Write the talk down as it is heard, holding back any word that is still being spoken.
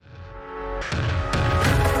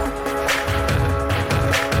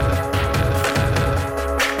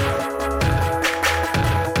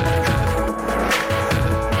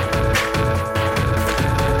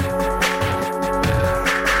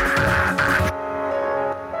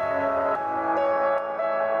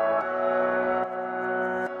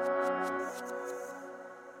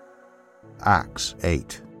Acts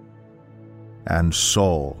 8. And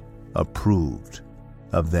Saul approved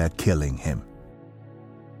of their killing him.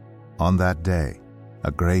 On that day,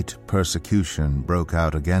 a great persecution broke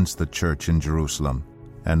out against the church in Jerusalem,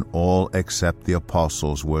 and all except the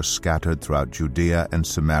apostles were scattered throughout Judea and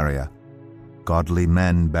Samaria. Godly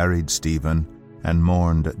men buried Stephen and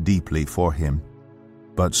mourned deeply for him.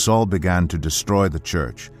 But Saul began to destroy the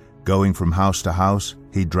church. Going from house to house,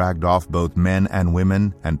 he dragged off both men and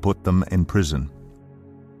women and put them in prison.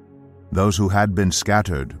 Those who had been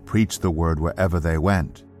scattered preached the word wherever they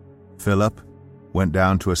went. Philip went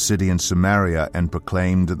down to a city in Samaria and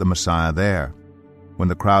proclaimed the Messiah there. When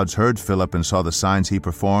the crowds heard Philip and saw the signs he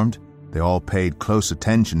performed, they all paid close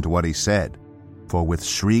attention to what he said. For with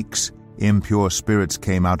shrieks, impure spirits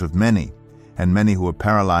came out of many, and many who were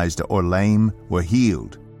paralyzed or lame were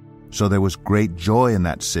healed. So there was great joy in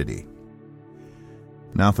that city.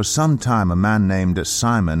 Now for some time a man named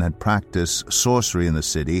Simon had practiced sorcery in the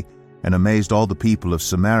city and amazed all the people of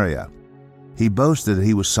Samaria. He boasted that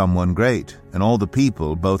he was someone great, and all the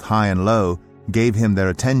people, both high and low, gave him their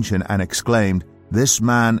attention and exclaimed, "This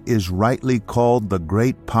man is rightly called the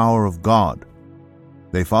great power of God."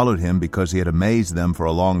 They followed him because he had amazed them for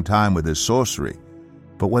a long time with his sorcery.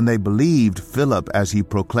 But when they believed Philip as he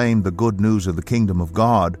proclaimed the good news of the kingdom of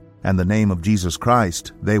God and the name of Jesus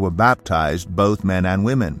Christ, they were baptized, both men and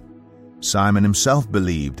women. Simon himself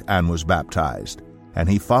believed and was baptized, and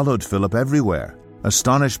he followed Philip everywhere,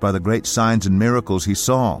 astonished by the great signs and miracles he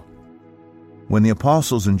saw. When the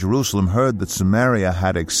apostles in Jerusalem heard that Samaria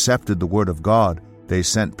had accepted the word of God, they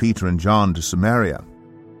sent Peter and John to Samaria.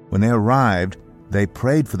 When they arrived, they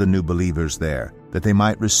prayed for the new believers there, that they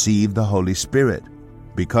might receive the Holy Spirit.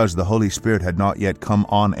 Because the Holy Spirit had not yet come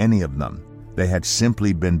on any of them, they had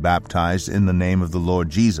simply been baptized in the name of the Lord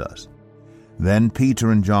Jesus. Then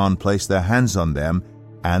Peter and John placed their hands on them,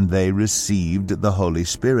 and they received the Holy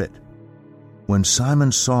Spirit. When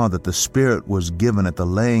Simon saw that the Spirit was given at the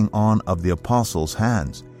laying on of the apostles'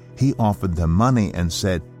 hands, he offered them money and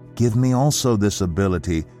said, "Give me also this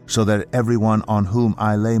ability, so that everyone on whom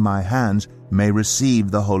I lay my hands may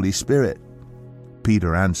receive the Holy Spirit."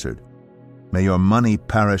 Peter answered, "May your money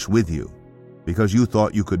perish with you, because you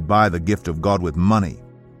thought you could buy the gift of God with money.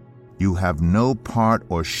 You have no part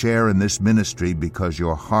or share in this ministry because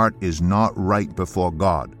your heart is not right before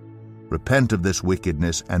God. Repent of this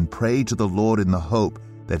wickedness and pray to the Lord in the hope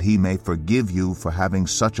that he may forgive you for having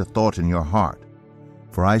such a thought in your heart.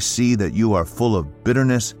 For I see that you are full of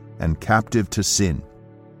bitterness and captive to sin."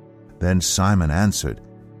 Then Simon answered,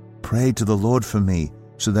 "Pray to the Lord for me,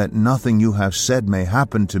 so that nothing you have said may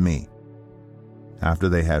happen to me." After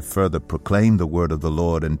they had further proclaimed the word of the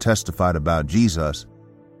Lord and testified about Jesus,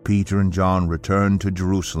 Peter and John returned to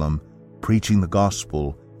Jerusalem, preaching the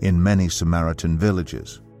gospel in many Samaritan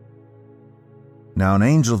villages. Now an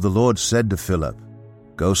angel of the Lord said to Philip,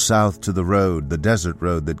 "Go south to the road, the desert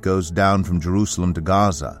road that goes down from Jerusalem to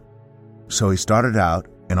Gaza." So he started out,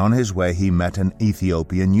 and on his way he met an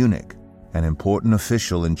Ethiopian eunuch, an important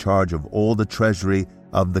official in charge of all the treasury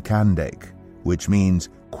of the Kandake, which means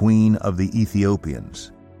Queen of the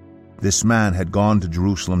Ethiopians. This man had gone to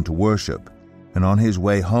Jerusalem to worship, and on his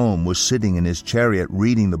way home was sitting in his chariot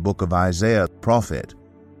reading the book of Isaiah the prophet.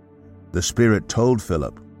 The Spirit told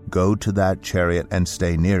Philip, "Go to that chariot and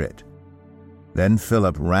stay near it." Then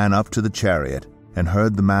Philip ran up to the chariot and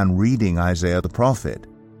heard the man reading Isaiah the prophet.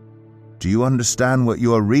 "Do you understand what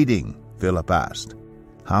you are reading?" Philip asked.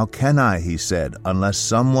 "How can I," he said, "unless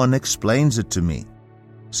someone explains it to me?"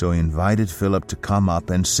 So he invited Philip to come up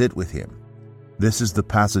and sit with him. This is the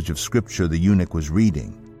passage of Scripture the eunuch was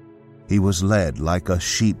reading. "He was led like a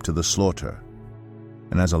sheep to the slaughter,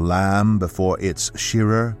 and as a lamb before its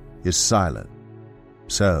shearer is silent,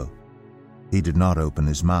 so he did not open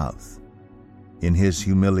his mouth. In his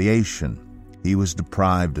humiliation he was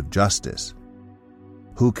deprived of justice.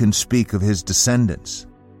 Who can speak of his descendants?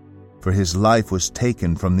 For his life was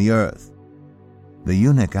taken from the earth." The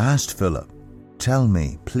eunuch asked Philip, "Tell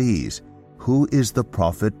me, please, who is the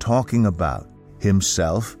prophet talking about,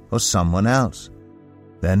 himself or someone else?"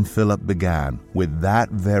 Then Philip began with that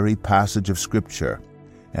very passage of Scripture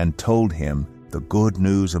and told him the good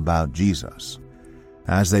news about Jesus.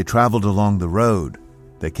 As they traveled along the road,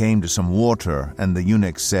 they came to some water, and the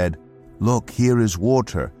eunuch said, "Look, here is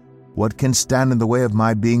water. What can stand in the way of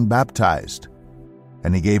my being baptized?"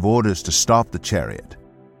 And he gave orders to stop the chariot.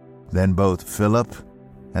 Then both Philip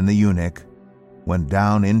and the eunuch went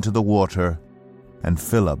down into the water, and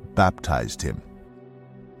Philip baptized him.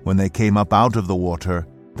 When they came up out of the water,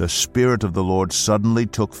 the Spirit of the Lord suddenly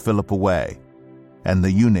took Philip away, and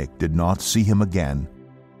the eunuch did not see him again,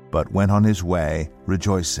 but went on his way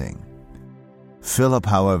rejoicing. Philip,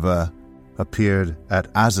 however, appeared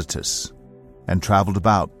at Azotus and traveled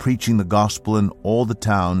about preaching the gospel in all the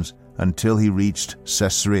towns until he reached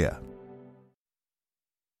Caesarea.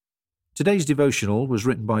 Today's devotional was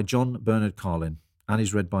written by John Bernard Carlin and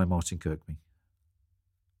is read by Martin Kirkby.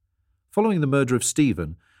 Following the murder of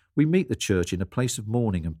Stephen, we meet the church in a place of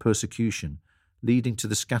mourning and persecution, leading to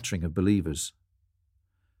the scattering of believers.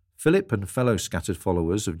 Philip and fellow scattered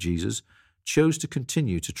followers of Jesus chose to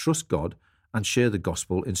continue to trust God and share the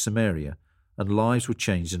gospel in Samaria, and lives were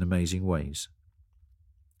changed in amazing ways.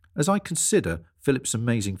 As I consider Philip's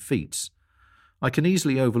amazing feats, I can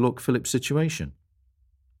easily overlook Philip's situation.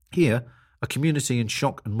 Here, a community in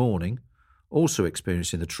shock and mourning, also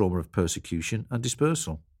experiencing the trauma of persecution and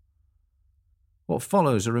dispersal. What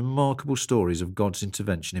follows are remarkable stories of God's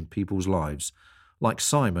intervention in people's lives, like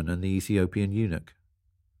Simon and the Ethiopian eunuch.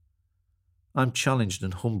 I'm challenged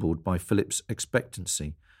and humbled by Philip's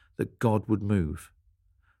expectancy that God would move,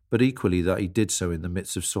 but equally that he did so in the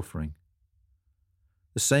midst of suffering.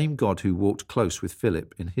 The same God who walked close with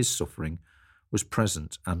Philip in his suffering was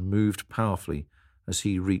present and moved powerfully as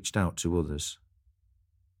he reached out to others.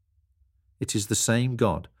 It is the same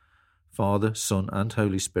God, Father, Son, and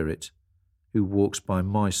Holy Spirit, who walks by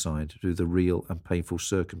my side through the real and painful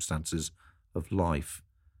circumstances of life,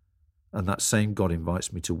 and that same God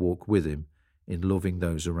invites me to walk with him in loving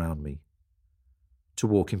those around me, to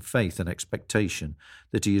walk in faith and expectation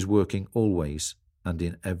that he is working always and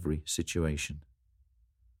in every situation.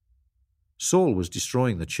 Saul was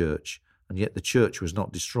destroying the church, and yet the church was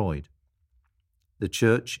not destroyed. The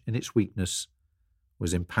church, in its weakness,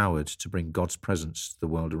 was empowered to bring God's presence to the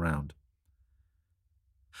world around.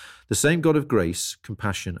 The same God of grace,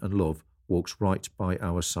 compassion, and love walks right by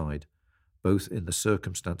our side, both in the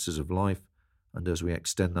circumstances of life and as we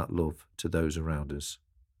extend that love to those around us.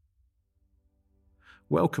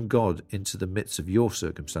 Welcome God into the midst of your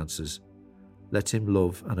circumstances. Let him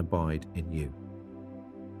love and abide in you.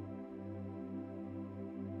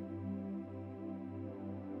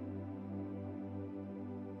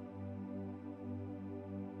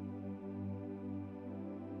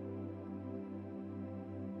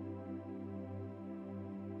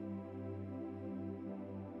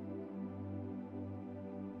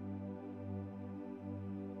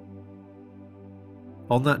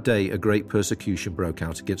 On that day, a great persecution broke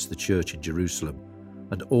out against the church in Jerusalem,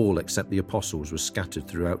 and all except the apostles were scattered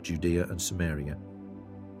throughout Judea and Samaria.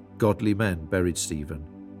 Godly men buried Stephen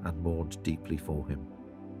and mourned deeply for him.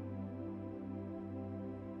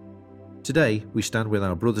 Today, we stand with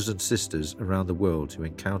our brothers and sisters around the world who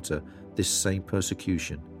encounter this same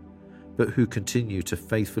persecution, but who continue to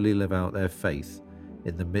faithfully live out their faith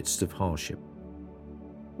in the midst of hardship.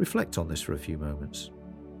 Reflect on this for a few moments.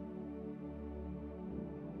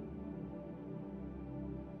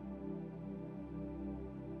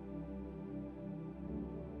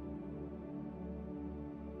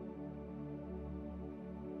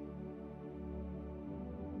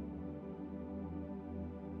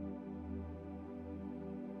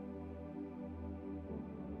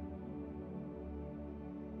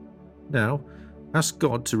 Now, ask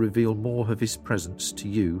God to reveal more of his presence to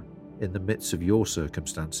you in the midst of your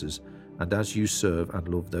circumstances and as you serve and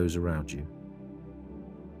love those around you.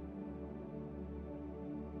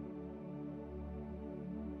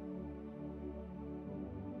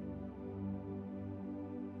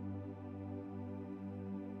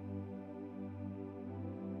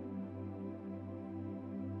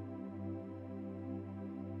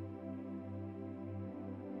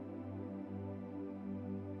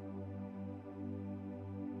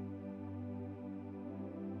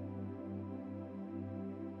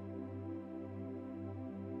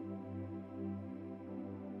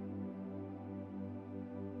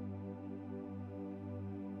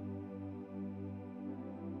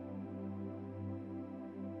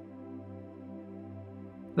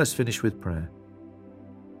 Let's finish with prayer.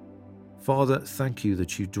 Father, thank you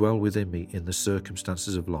that you dwell within me in the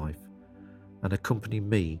circumstances of life and accompany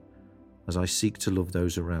me as I seek to love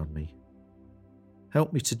those around me.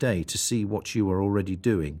 Help me today to see what you are already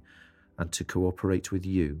doing and to cooperate with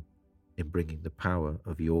you in bringing the power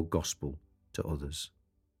of your gospel to others.